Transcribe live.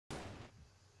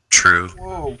True.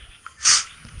 Whoa.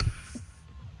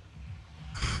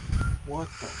 What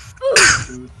the f,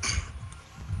 dude?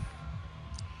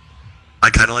 I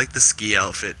kind of like the ski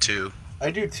outfit too. I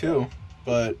do too,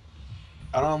 but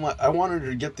I don't like. I wanted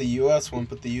to get the US one,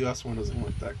 but the US one doesn't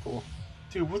look that cool.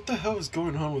 Dude, what the hell is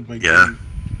going on with my game?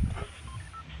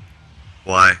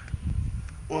 Why?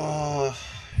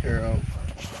 Here, I'll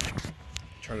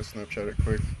try to Snapchat it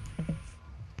quick.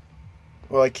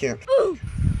 Well, I can't. Oh,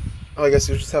 I guess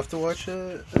you just have to watch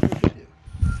a video.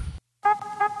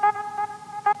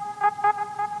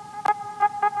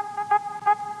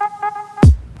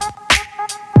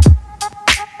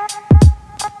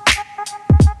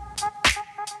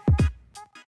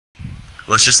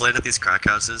 Let's just land at these crack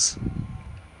houses.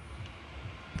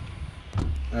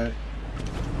 Alright.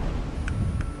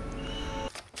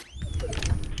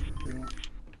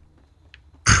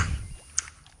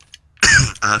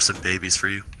 I have some babies for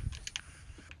you.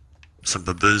 Some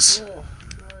baboos. Oh,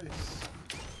 nice.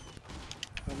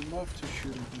 I'd love to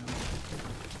shoot it now.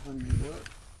 I mean, what?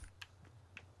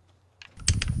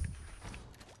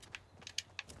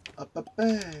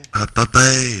 Up-a-bay.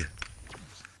 Up-a-bay.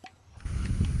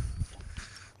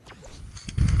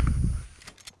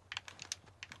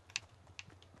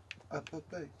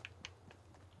 Up-a-bay.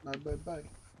 Not bye-bye.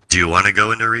 Do you want to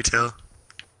go into retail?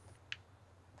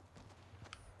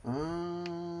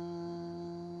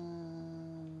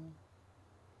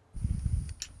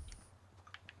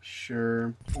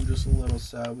 Sure. I'm just a little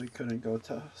sad we couldn't go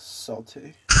to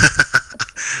Salty.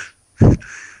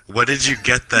 What did you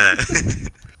get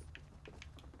that?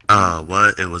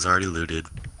 What? It was already looted.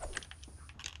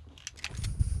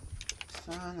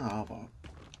 Son of a...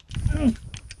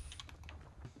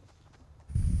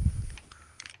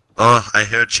 Oh, I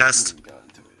hear a chest.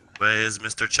 Where is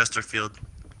Mr. Chesterfield?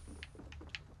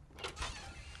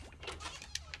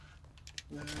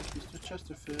 Where is Mr.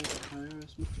 Chesterfield? Where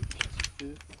is Mr.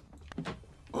 Chesterfield?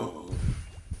 Oh.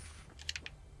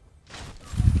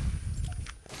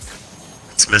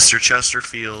 It's Mr.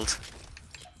 Chesterfield.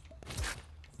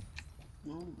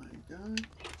 Oh my god.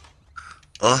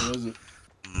 Oh, What was it?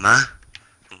 my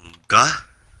god.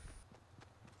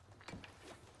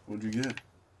 What'd you get?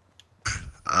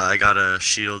 I got a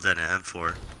shield and an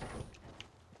M4.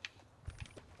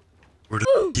 Where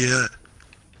the yeah?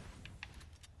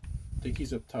 I think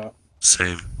he's up top.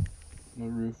 Same. On the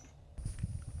roof.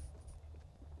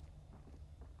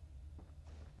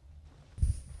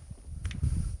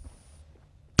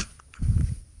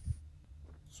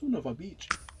 Son of a beach.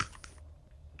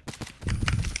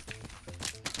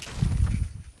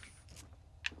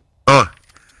 Oh,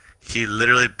 he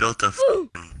literally built a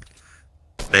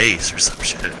base or some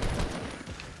shit.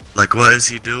 Like, what is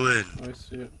he doing? I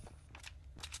see it.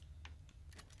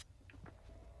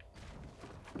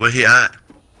 Where he at?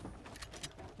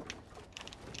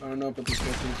 I don't know, but this guy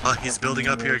thinks Oh, he's building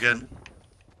up here again.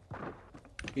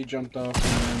 He jumped off.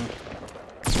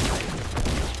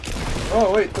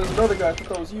 Oh wait, there's another guy. I thought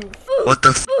that was you. What the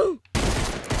f?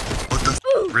 What the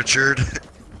f, Richard?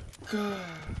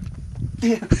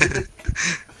 Damn.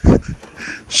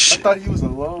 I thought he was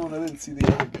alone. I didn't see the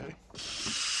other guy.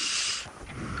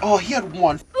 Oh, he had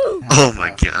one. Oh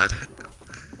my god.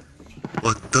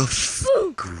 What the f,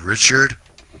 Richard?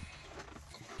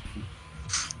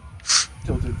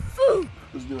 Tilted.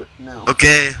 Let's do it now.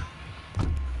 Okay.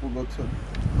 We'll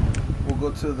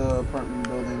go to the apartment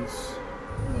buildings,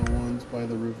 the ones by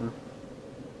the river.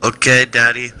 Okay,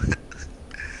 daddy.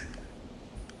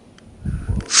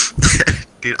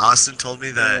 Dude, Austin told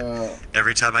me that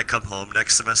every time I come home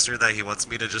next semester that he wants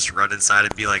me to just run inside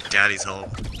and be like, Daddy's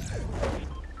home.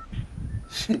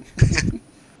 I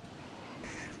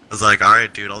was like,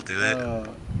 alright dude, I'll do it.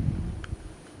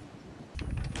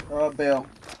 Bail.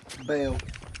 Bail.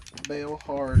 Bail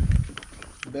hard.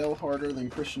 Bail harder than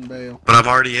Christian Bale. But I'm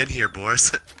already in here,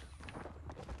 boys.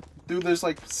 Dude, there's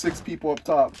like 6 people up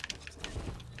top.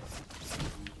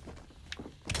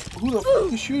 Who the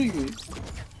fuck is shooting me?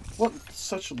 What?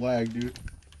 Such lag, dude.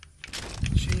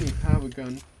 She didn't even have a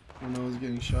gun when I was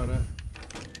getting shot at.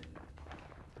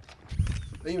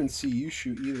 I didn't even see you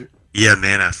shoot either. Yeah,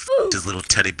 man, I f***ed his little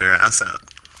teddy bear ass out.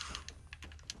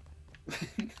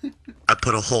 I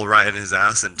put a hole right in his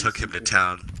ass and took him to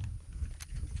town.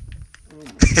 Oh my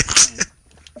god.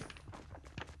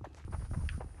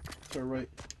 It's alright.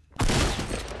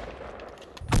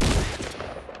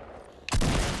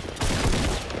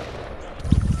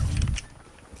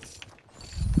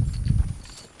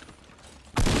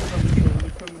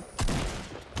 Coming.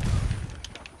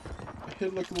 I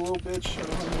hit like a little bitch.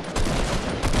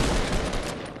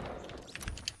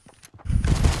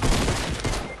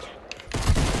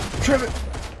 Trevan!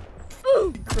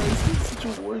 Christ, it's such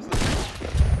a war zone.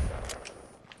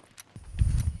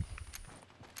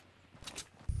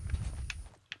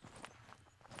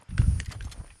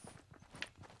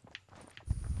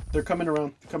 They're coming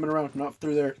around. They're coming around. Not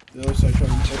through there. The other side, Trevan.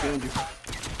 Right behind you.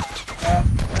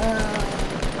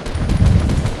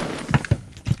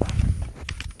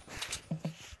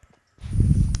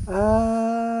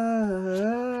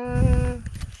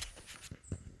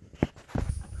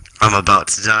 I'm about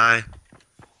to die.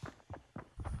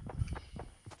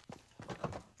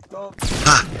 Stop.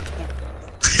 Ah.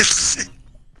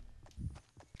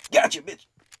 Gotcha, bitch.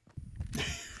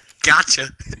 Gotcha.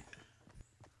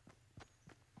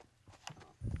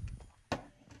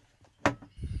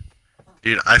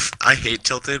 Dude, I hate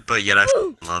Tilted, but yet I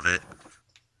love it.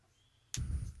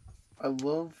 I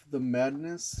love the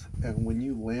madness, and when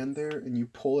you land there and you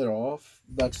pull it off,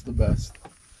 that's the best.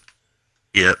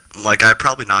 Yep, like I'm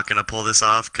probably not gonna pull this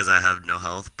off because I have no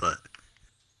health, but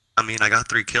I mean I got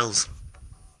 3 kills.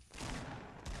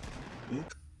 Yeah.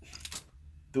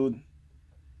 Dude,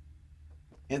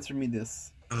 answer me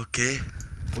this. Okay.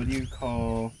 What do you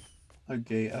call a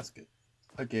gay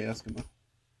Eskimo?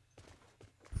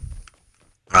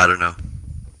 I don't know.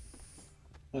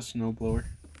 A snowblower.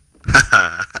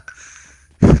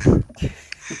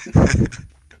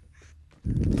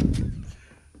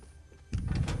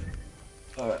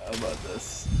 Alright, how about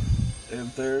this?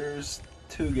 If there's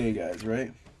 2 gay guys,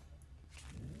 right?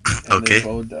 And Okay. they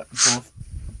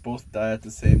both die at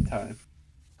the same time.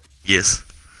 Yes.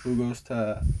 Who goes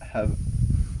to heaven?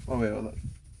 Oh wait, hold on.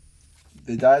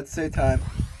 They die at the same time.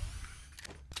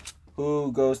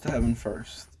 Who goes to heaven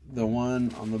first? The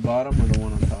one on the bottom or the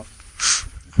one on top?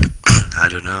 I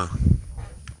don't know.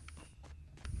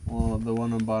 Well, the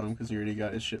one on bottom because he already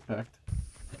got his shit packed.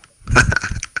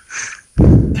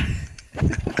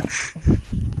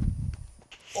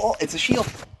 Oh, it's a shield.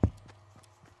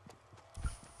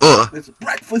 It's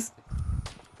breakfast.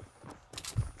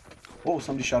 Oh,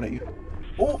 somebody shot at you.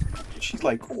 Oh, she's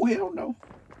like, oh hell no.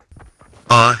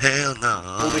 Oh hell no.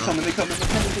 Oh, they're coming.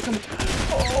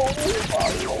 Oh my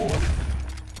lord.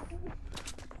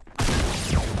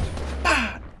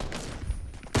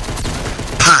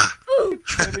 Pa!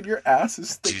 Trevan, your ass is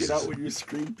sticking Jesus. out when you're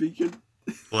screen peeking.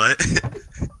 What?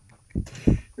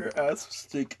 Your ass is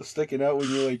sticking out when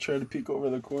you're like trying to peek over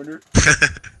the corner.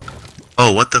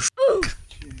 Oh, what the f?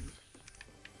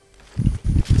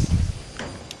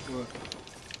 What?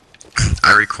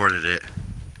 I recorded it.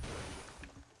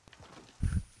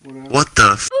 What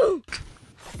the f?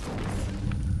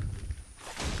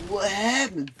 What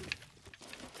happened?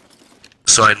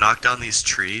 So I knocked down these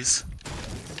trees.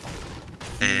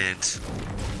 And...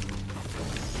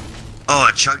 Oh,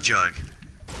 a chug jug.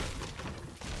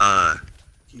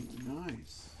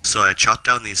 Nice. So I chopped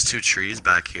down these 2 trees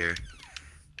back here.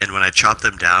 And when I chopped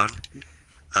them down,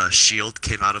 a shield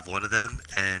came out of one of them,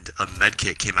 and a med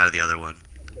kit came out of the other one.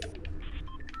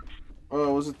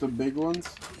 Oh, was it the big ones?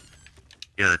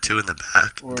 Yeah, the 2 in the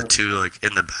back. Or... The 2, like,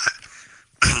 in the back.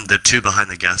 The 2 behind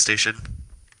the gas station.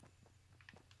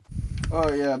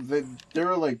 Oh yeah, they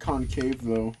were like concave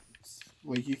though.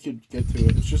 Like you could get to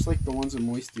it. It's just like the ones in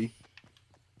Moisty.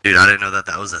 Dude, I didn't know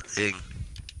that was a thing.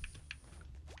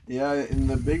 Yeah, in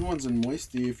the big ones in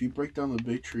Moisty, if you break down the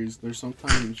big trees, there's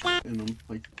sometimes shit in them,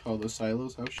 like how the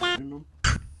silos have shit in them.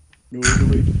 No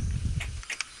delay.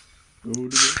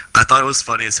 I thought it was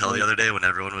funny as hell the other day when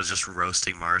everyone was just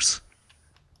roasting Mars.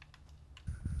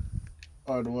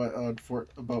 On what?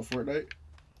 About Fortnite?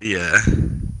 Yeah.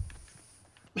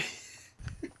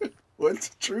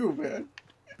 What's true, man?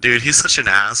 Dude, he's such an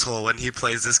asshole when he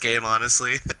plays this game,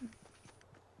 honestly.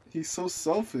 He's so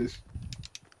selfish.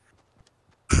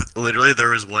 Literally, there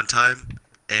was one time,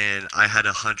 and I had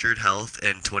 100 health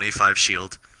and 25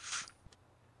 shield.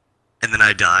 And then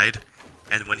I died,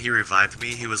 and when he revived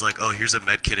me, he was like, oh, here's a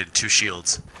medkit and 2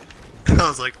 shields. And I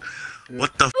was like,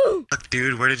 what the fuck,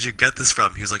 dude? Where did you get this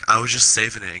from? He was like, I was just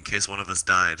saving it in case one of us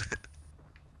died.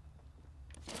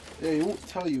 Yeah, he won't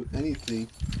tell you anything.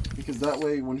 Because that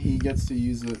way, when he gets to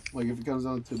use it, like if it comes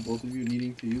down to both of you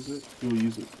needing to use it, he'll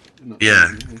use it.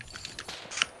 Yeah.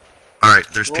 Alright,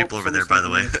 there's people over there, by the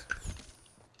way.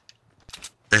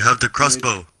 They have the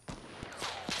crossbow.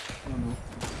 Oh no.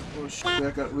 Oh shit,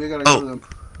 we gotta go to them.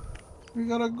 We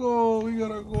gotta go.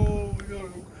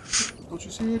 Don't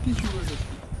you see me? I teach you right now.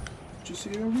 Don't you see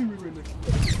me? I read right now.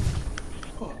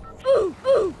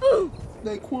 Oh.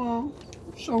 Laquan,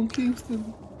 Sean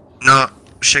Kingston. No,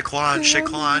 Shaquan.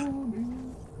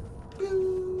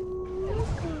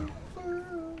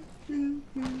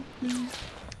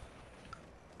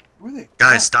 Where are they?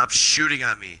 Guys, stop shooting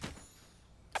at me.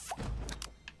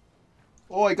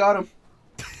 Oh, I got him.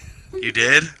 You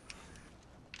did?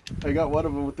 I got one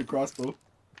of them with the crossbow.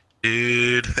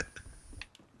 Dude.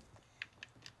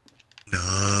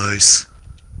 Nice.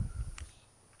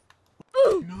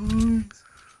 Nice.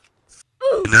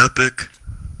 An epic.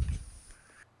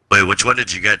 Wait, which one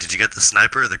did you get? Did you get the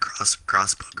sniper or the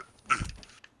crossbow?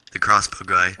 The crossbow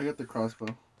guy. I got the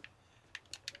crossbow.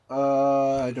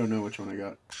 I don't know which one I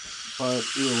got. But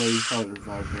either way, he's probably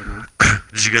revived right now.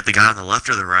 Did you get the guy on the left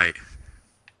or the right?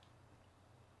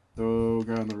 The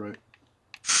guy on the right.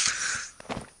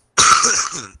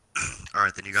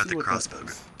 Alright, then you got the crossbow.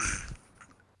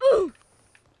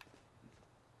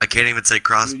 I can't even say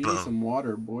crossbow. Dude, you need some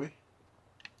water, boy.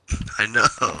 I know.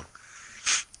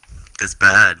 It's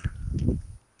bad.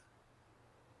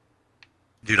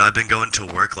 Dude, I've been going to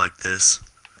work like this.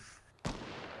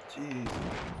 Jeez.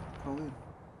 Call in.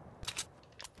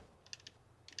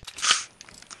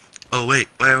 Oh, wait.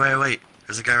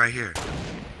 There's a guy right here.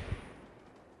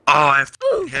 Oh, I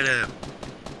hit him.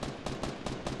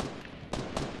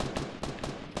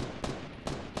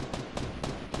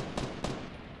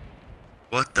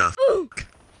 What the fuck?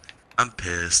 I'm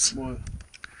pissed. What?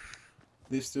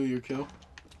 They steal your kill?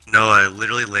 No, I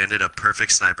literally landed a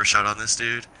perfect sniper shot on this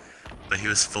dude, but he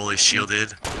was fully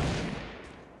shielded,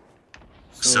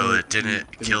 so it didn't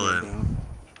kill him. Down.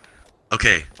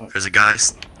 Okay, there's a guy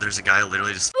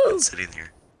literally just sitting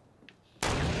here.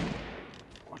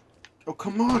 Oh,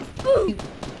 come on!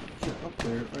 Get up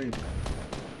there. Right.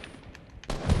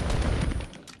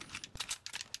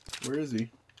 Where is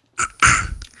he?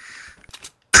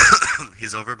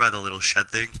 He's over by the little shed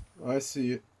thing. Oh, I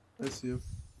see it. I see him.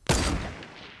 There's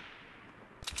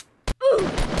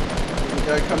a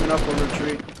guy coming up on the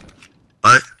tree.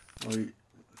 What?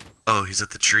 Oh, Oh, he's at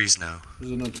the trees now.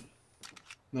 there's another.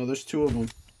 No, there's two of them.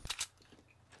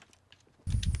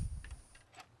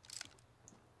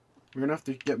 We're gonna have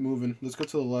to get moving. Let's go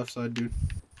to the left side, dude.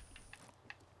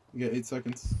 You got 8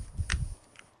 seconds.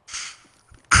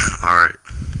 Alright.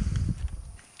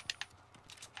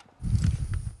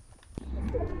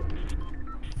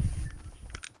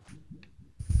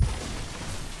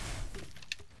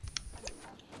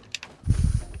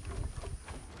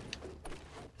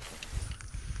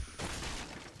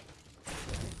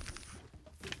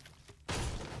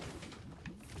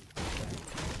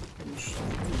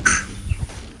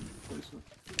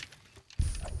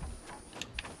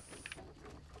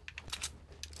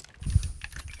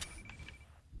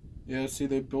 Yeah, see,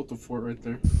 they built a fort right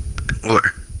there.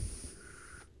 Where?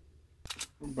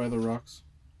 By the rocks.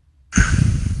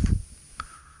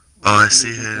 Oh, I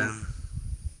see him.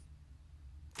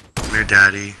 Come here,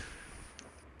 daddy.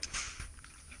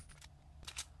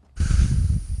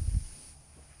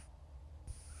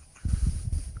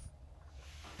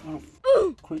 Oh,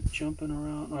 quit jumping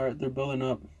around. Alright, they're building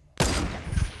up.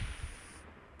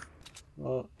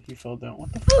 Well, he fell down.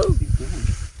 What the fuck is he doing?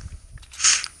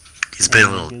 He's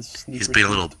being a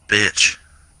little bitch.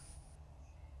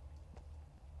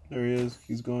 There he is.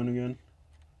 He's going again.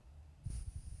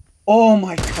 Oh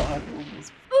my god.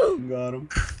 Almost got him.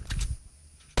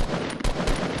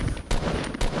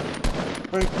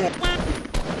 Right there.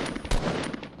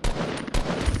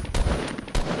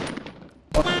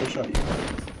 Oh, I shot you.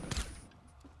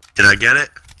 Did I get it?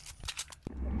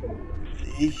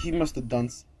 He must have done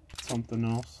something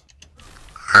else.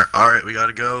 Alright, we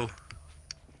gotta go.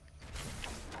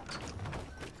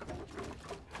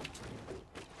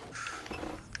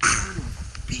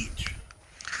 Beach.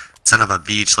 Son of a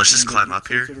beach. Let's just climb up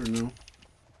here. No?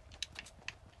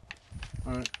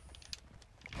 Alright.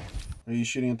 Are you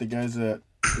shooting at the guys at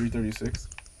 336?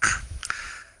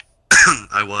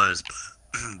 I was,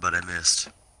 but I missed.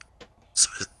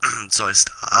 So I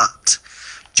stopped.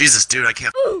 Jesus, dude, I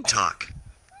can't talk.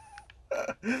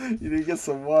 You need to get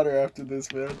some water after this,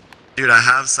 man. Dude, I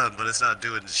have some, but it's not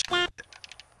doing shit.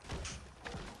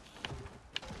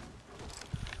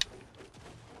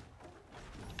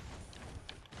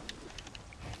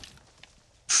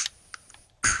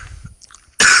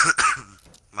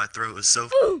 My throat is so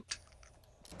f***ed.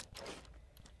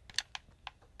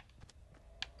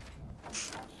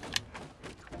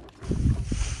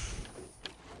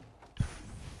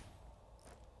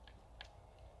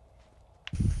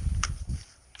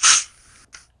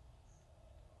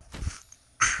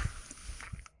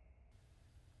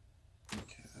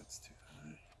 Okay, that's too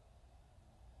high.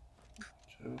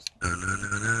 Just... No.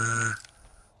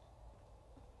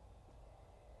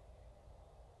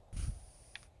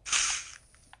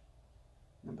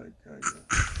 Where'd that guy go?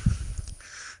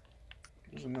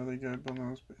 There's another guy building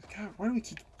on space. God, why do we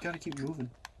gotta keep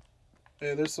moving?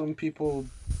 Hey, there's some people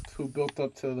who built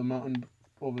up to the mountain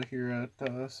over here at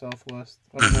southwest.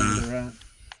 I don't know where they're at.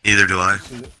 Neither do I.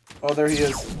 Oh, there he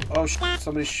is. Oh,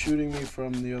 somebody's shooting me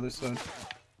from the other side.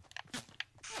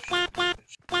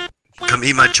 Come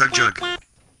eat my chug jug.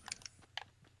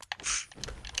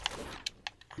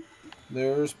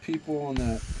 There's people on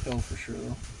that hill for sure,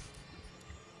 though.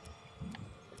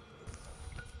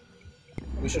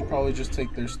 We should probably just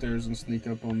take their stairs and sneak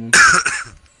up on them.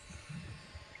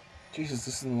 Jesus,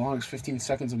 this is the longest 15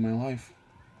 seconds of my life.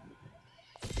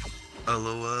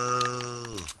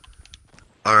 LOL.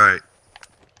 Alright.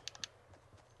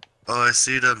 Oh, I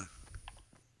see them.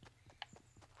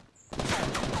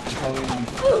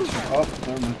 Oh,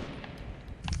 never mind.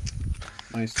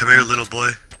 Nice. Come here, little boy.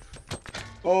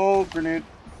 Oh, grenade.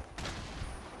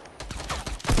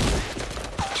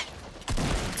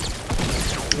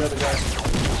 The other guy.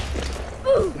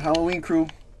 The Halloween crew.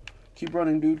 Keep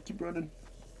running, dude. Keep running.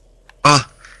 Oh,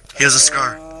 he has a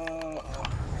scar.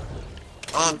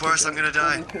 Oh, Boris, I'm gonna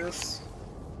die. Piss.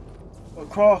 Oh,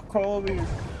 crawl over here.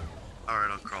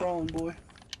 Alright, I'll crawl. Crawling, boy.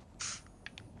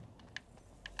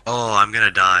 Oh, I'm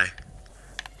gonna die.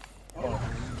 Oh.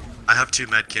 I have 2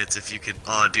 med kits if you could.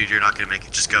 Oh, dude, you're not gonna make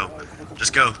it. Just go.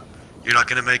 Just go. You're not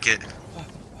gonna make it.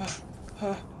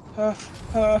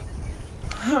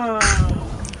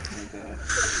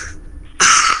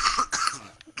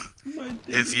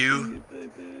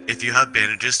 If you have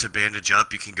bandages to bandage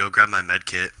up, you can go grab my med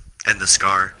kit and the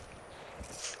scar.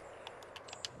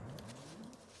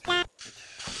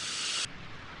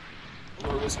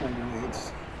 Where's my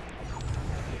grenades?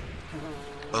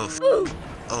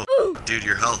 Oh, dude,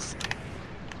 your health.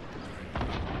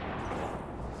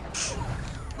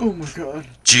 Oh my god.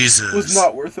 Jesus. Was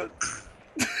not worth it.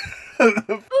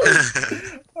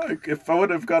 If I would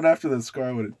have gone after that scar,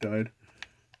 I would have died.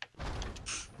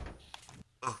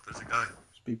 Oh, there's a guy.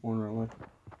 There's people on our left.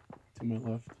 To my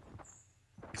left.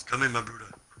 He's coming, my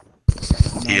Buddha.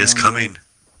 He is coming.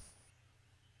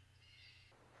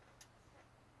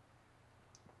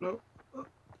 No. Oh,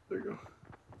 there you go.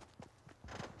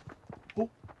 Oh.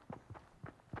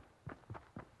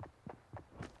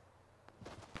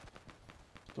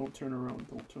 Don't turn around.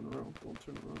 Don't turn around. Don't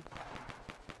turn around.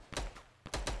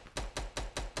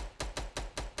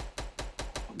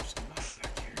 I'm just gonna hide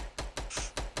back here.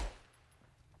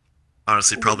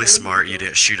 Honestly, probably smart you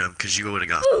didn't shoot him, because you would have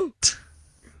got f***ed.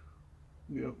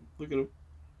 Yep, look at him.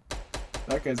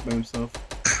 That guy's by himself.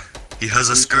 He has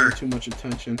a He's skirt. too much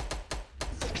attention.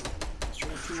 He's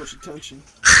trying too much attention.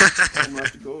 I'm gonna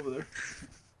have to go over there.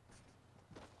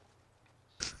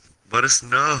 Let us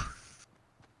know.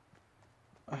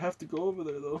 I have to go over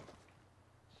there though.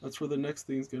 That's where the next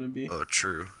thing's gonna be. Oh,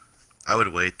 true. I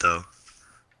would wait though.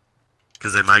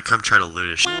 Because they might come try to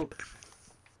loot his shit. Oh.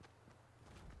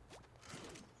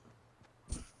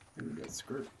 And we got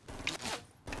skirt.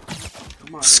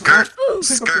 Come on. Skirt! Come on. Pick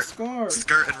Skirt! up the scar.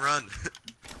 Skirt and run.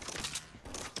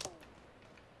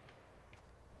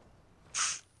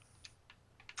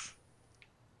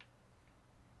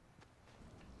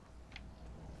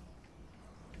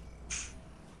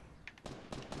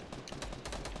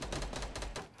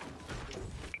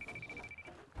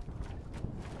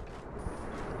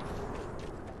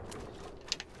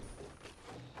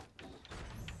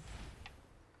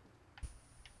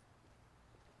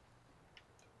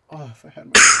 Oh, if I had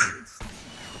my grenades.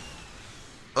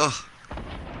 Oh.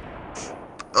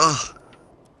 Oh.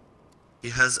 He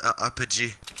has a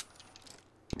RPG.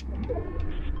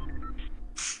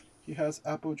 He has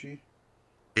apogee.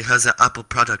 He has an Apple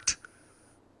product.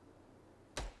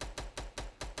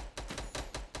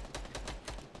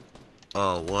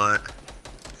 Oh, what?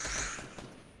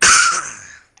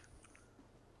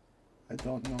 I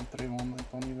don't know, Trevan. I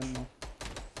don't even know.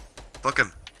 Fuck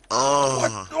him.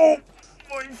 Oh. What?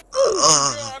 Oh my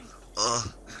God. Oh.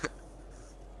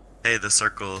 Hey, the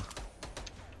circle.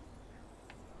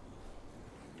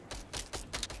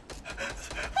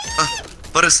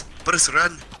 Let us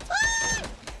run.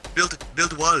 Build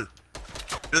wall.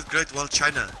 Build great wall,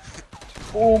 China.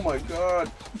 Oh my God.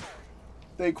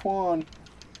 Daquan.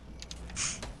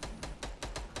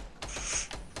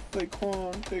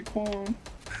 Daquan.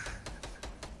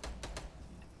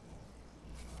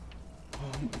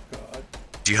 Oh my God.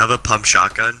 Do you have a pump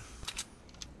shotgun?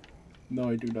 No,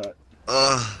 I do not.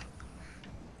 Ugh.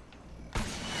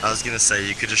 I was gonna say,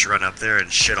 you could just run up there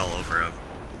and shit all over him.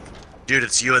 Dude,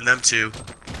 it's you and them two.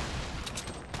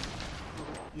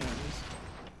 Yeah, it is.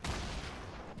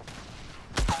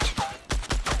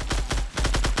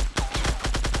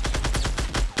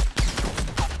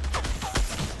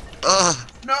 Ugh.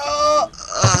 No!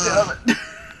 Damn it.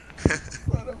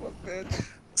 Son of a bitch.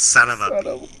 Son of a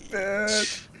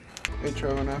bitch. Hey,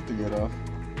 Trevor, I have to get off.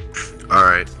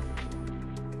 Alright.